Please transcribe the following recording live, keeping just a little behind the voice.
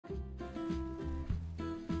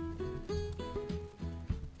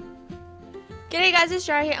G'day guys, it's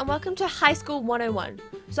Jara here and welcome to High School 101.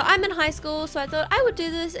 So I'm in high school, so I thought I would do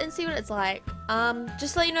this and see what it's like.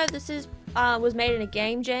 Just to let you know, this is was made in a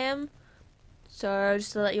game jam. So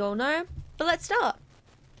just to let you all know. But let's start.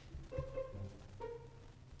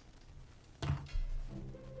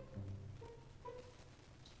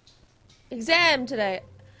 Exam today.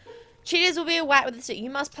 Cheaters will be a whack with the stick. You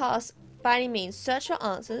must pass by any means. Search for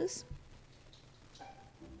answers.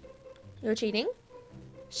 You're cheating.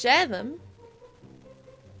 Share them.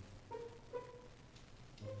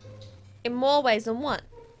 In more ways than one.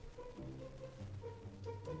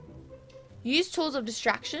 Use tools of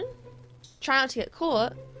distraction. Try not to get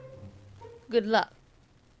caught. Good luck.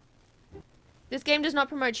 This game does not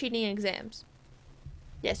promote cheating in exams.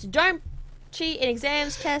 Yes, don't cheat in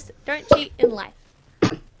exams, tests. Don't cheat in life.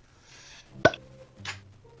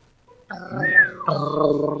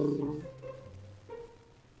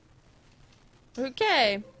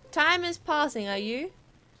 Okay. Time is passing, are you?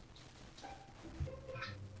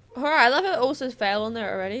 Alright, I love how it also failed on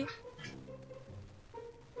there already.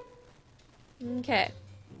 Okay.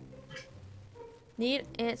 Need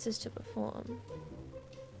answers to perform.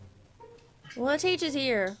 Well, the teacher's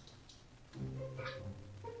here.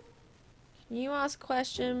 Can you ask a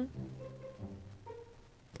question?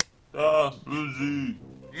 Busy.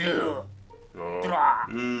 You.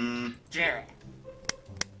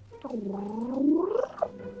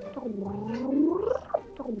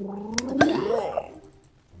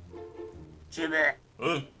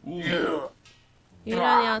 You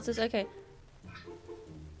know the answers, okay.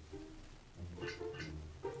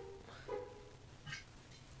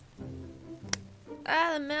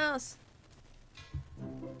 Ah, the mouse.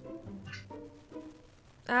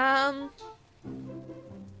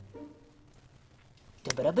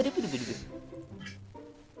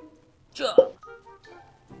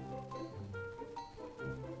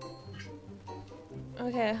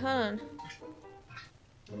 Okay, hold on.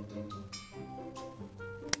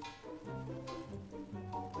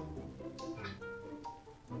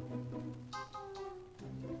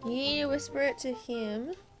 You need to whisper it to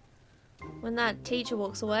him when that teacher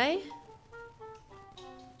walks away.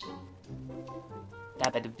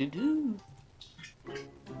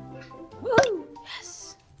 Woo!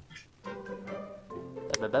 Yes.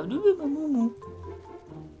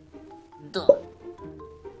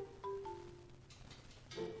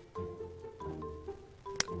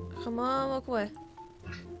 Come on, walk away.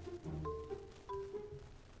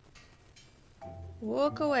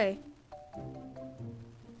 Walk away.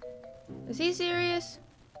 Is he serious?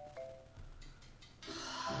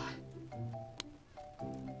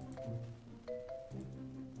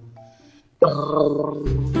 No!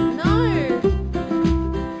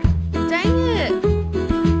 Dang it!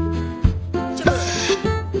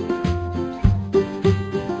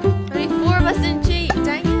 Only 4 of us didn't cheat,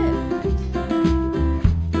 dang it!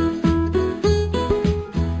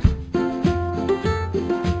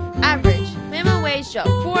 Average. Minimum wage job.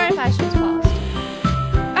 4 out of 5 students passed.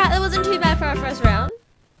 Alright, that wasn't too bad for our first round.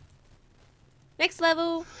 Next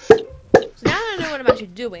level. So now I don't know what I'm actually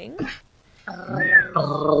doing. There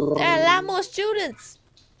are a lot more students.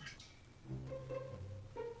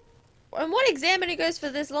 And what examiner goes for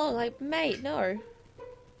this long? Like, mate, no.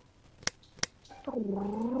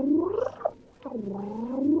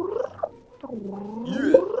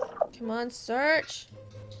 Come on, search.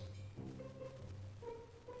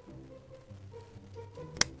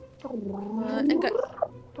 And go.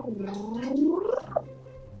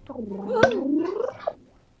 Woo.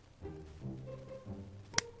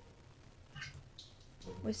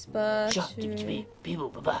 Whisper to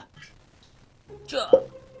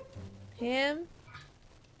him.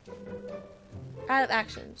 Out of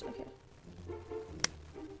actions, okay.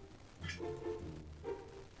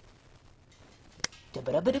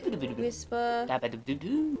 Whisper.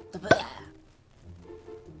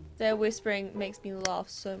 Their whispering makes me laugh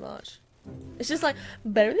so much. It's just like.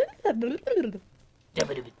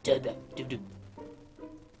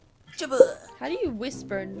 How do you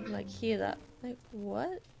whisper and like hear that? Like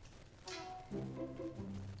what?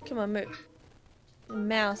 Come on, move. The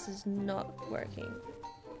mouse is not working.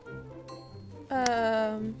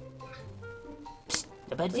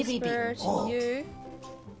 Whisper to you.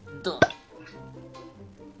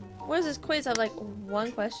 What is this quiz? I have like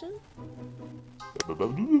 1 question?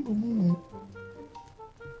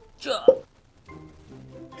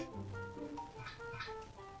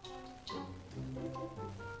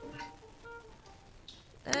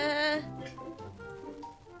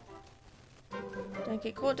 Don't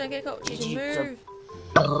get caught, don't get caught. You can move.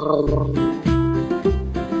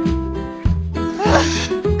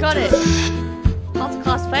 Got it. Half the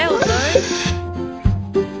class failed though.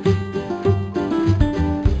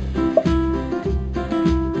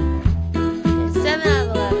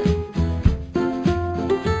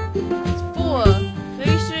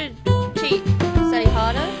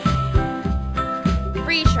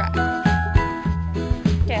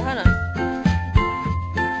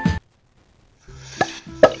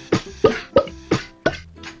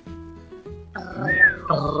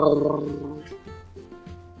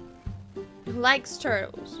 Likes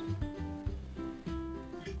turtles.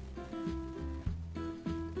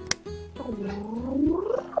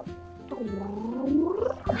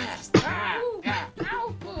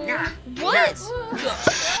 What? But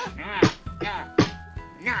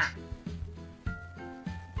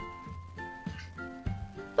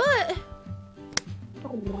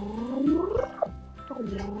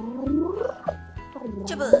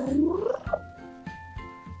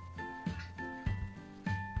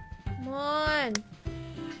come on.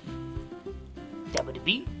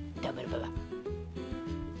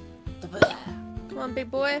 Come on,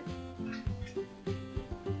 big boy.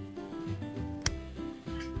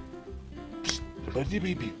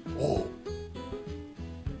 Oh.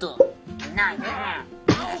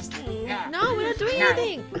 No, we're not doing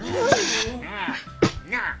anything.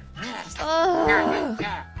 Ugh.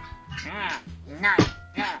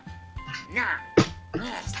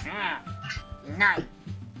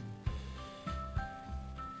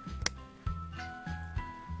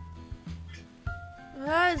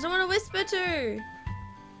 There's no one to whisper to.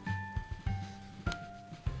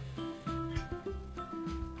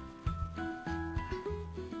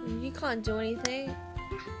 You can't do anything.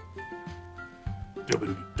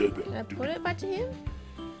 Can I put it back to him?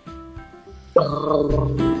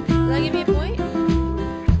 Did that give me a point?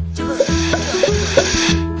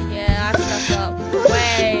 Yeah, I stuffed up.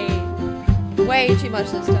 Way too much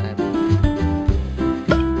this time.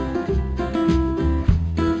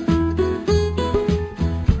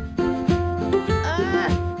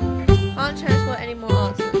 Can't transport any more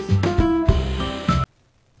answers.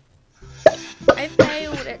 I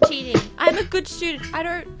failed at cheating. I'm a good student. I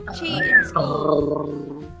don't cheat in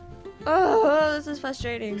school. Oh, this is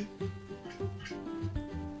frustrating.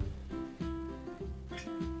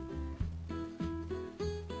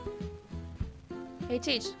 Hey,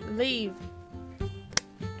 teach, leave.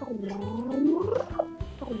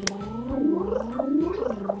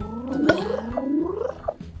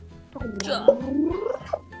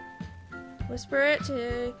 Whisper it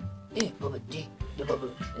to...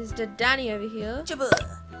 Is the Danny over here?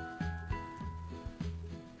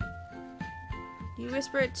 You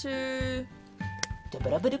whisper it to...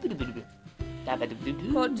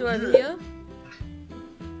 Caught to over here.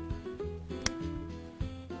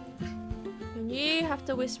 And you have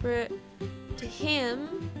to whisper it to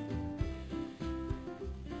him.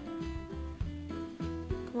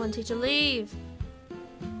 Come on, teacher, leave.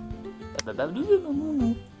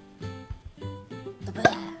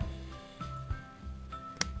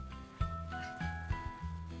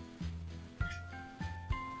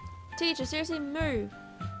 Teacher, seriously, move.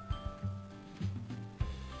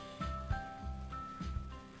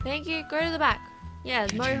 Thank you. Go to the back. Yeah,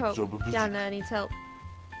 Mohawk down there needs help.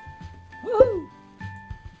 Woohoo!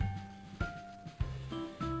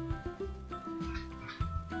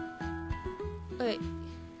 Wait.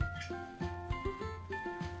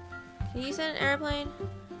 Can you send an airplane?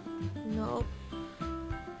 Nope.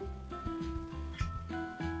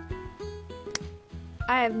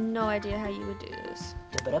 I have no idea how you would do this.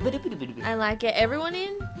 And like get everyone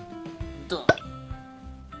in? That's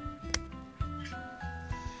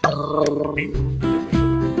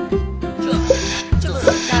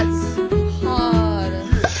hard.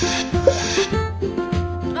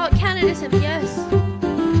 Oh, it counted as him, yes.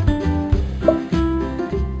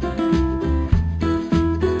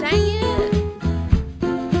 Dang it.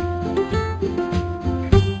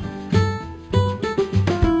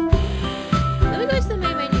 Let me go to the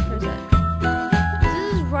main menu for a sec. This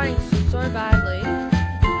is running so badly.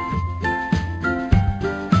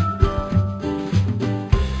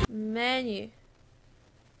 Menu.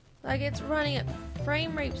 Like it's running at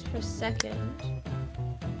frame rates per second.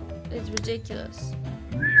 It's ridiculous.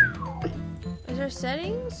 Is there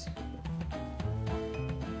settings?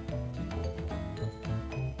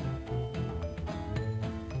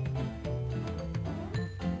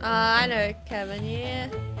 I know, Kevin, yeah.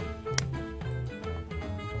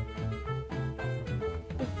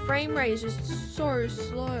 The frame rate is just so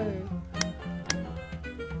slow.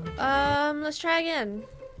 Let's try again.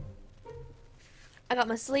 I got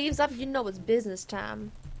my sleeves up, you know it's business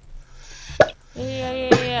time.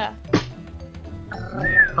 Yeah.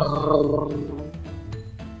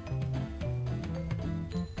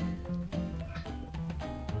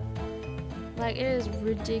 Like, it is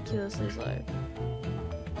ridiculously slow.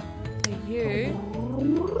 For you.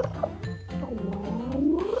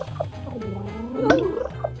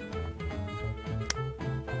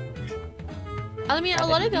 I mean, a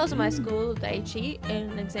lot of girls in my school, they cheat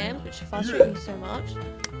in exams, which frustrates me so much.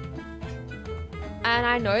 And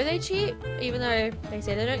I know they cheat, even though they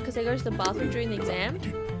say they don't, because they go to the bathroom during the exam.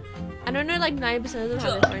 And I know like 90% of them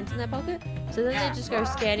have their phones in their pocket, so then they just go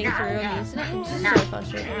scanning through on the internet, which is so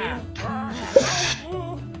frustrating.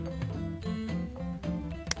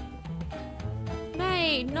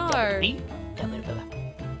 Mate, no!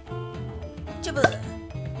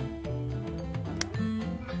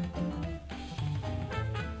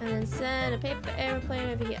 And then send a paper airplane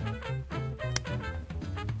over here.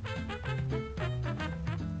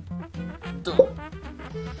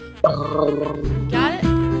 Got it?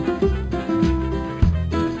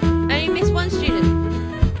 And you missed one student.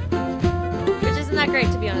 Which isn't that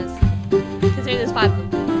great, to be honest. Considering there's 5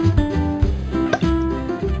 of them.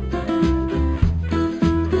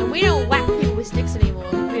 And we don't whack people with sticks anymore.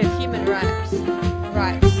 We have human rights.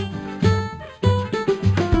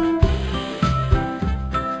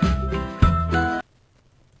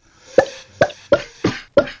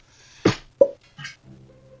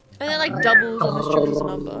 And then like doubles almost triples the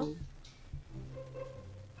number.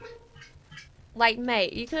 Like,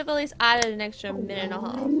 mate, you could have at least added an extra minute and a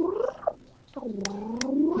half.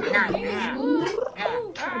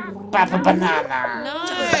 Papa banana. No!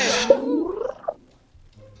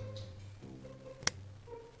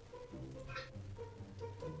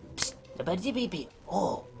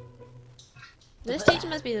 Oh. This teacher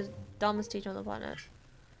must be the dumbest teacher on the planet.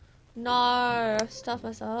 No, I've stuffed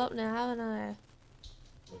myself up now, haven't I?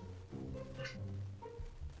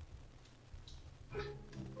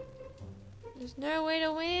 There's no way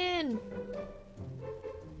to win.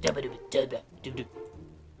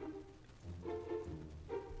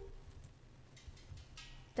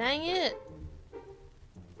 Dang it.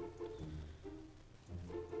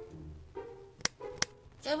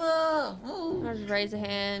 I'll just raise a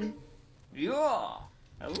hand. Yeah.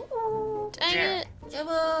 Dang it.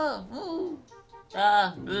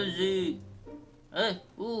 Busy. I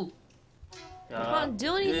can't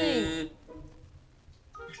do anything.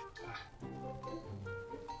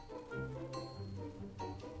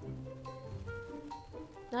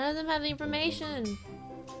 None of them have the information.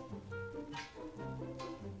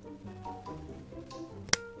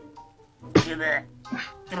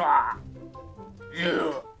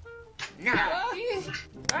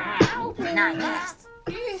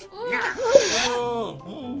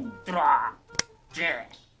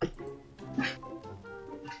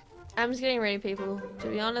 I'm just getting ready, people, to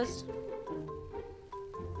be honest.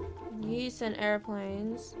 You send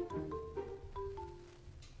airplanes.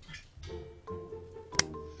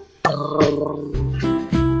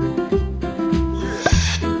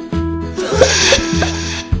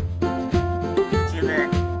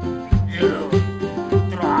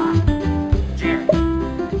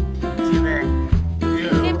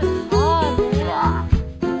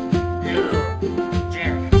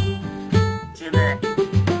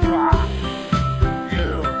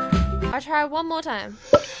 I'll try one more time.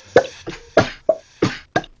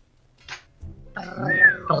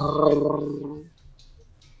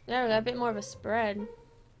 There we go, a bit more of a spread.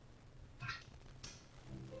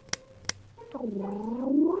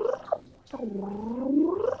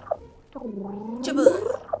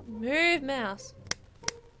 Move, mouse.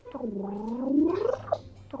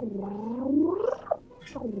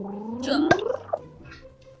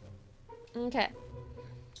 Okay.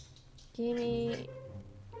 Give me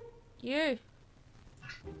you.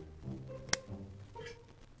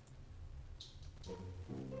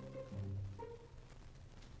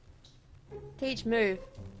 Teach, move.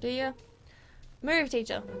 Do you? Move,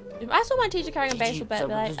 teacher. If I saw my teacher carrying a baseball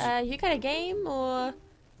bat, I'd be like, you got a game or?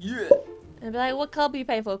 Yeah. And I'd be like, what club you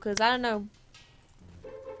pay for? Cause I don't know.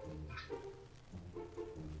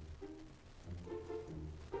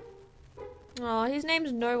 Oh, his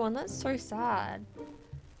name's no one. That's so sad.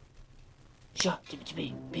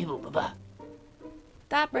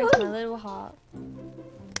 That breaks my little heart.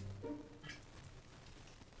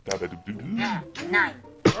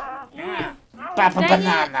 Papa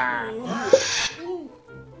banana.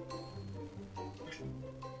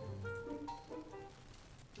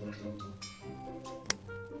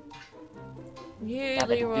 You,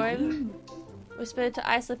 Leroy. Whisper to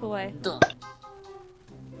I slip away.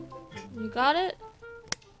 You got it?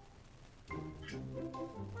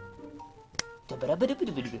 You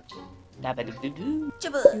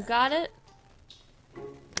got it?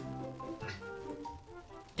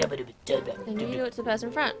 And you do it to the person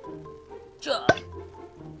in front.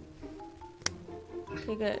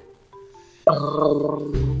 Okay, good.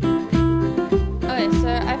 Okay, so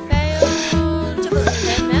I failed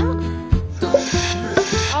 10 now?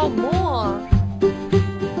 Oh, more!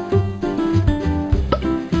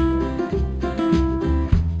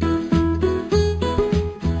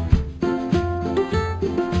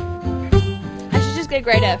 get a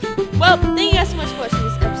grade F. Well, thank you guys so much for watching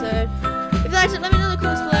this episode. If you liked it, let me know in the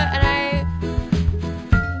comments below, and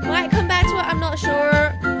I might come back to it. I'm not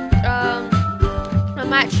sure. I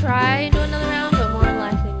might try and do another round, but more than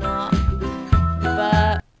likely not.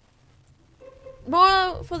 But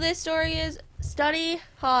moral for this story is study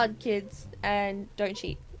hard, kids, and don't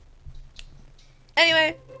cheat.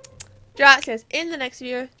 Anyway, Drax says in the next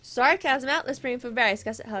video, Sarcasm out. Let's bring in for Barry.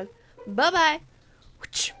 Scuss it, hug. Bye bye.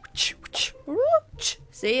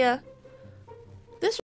 See ya.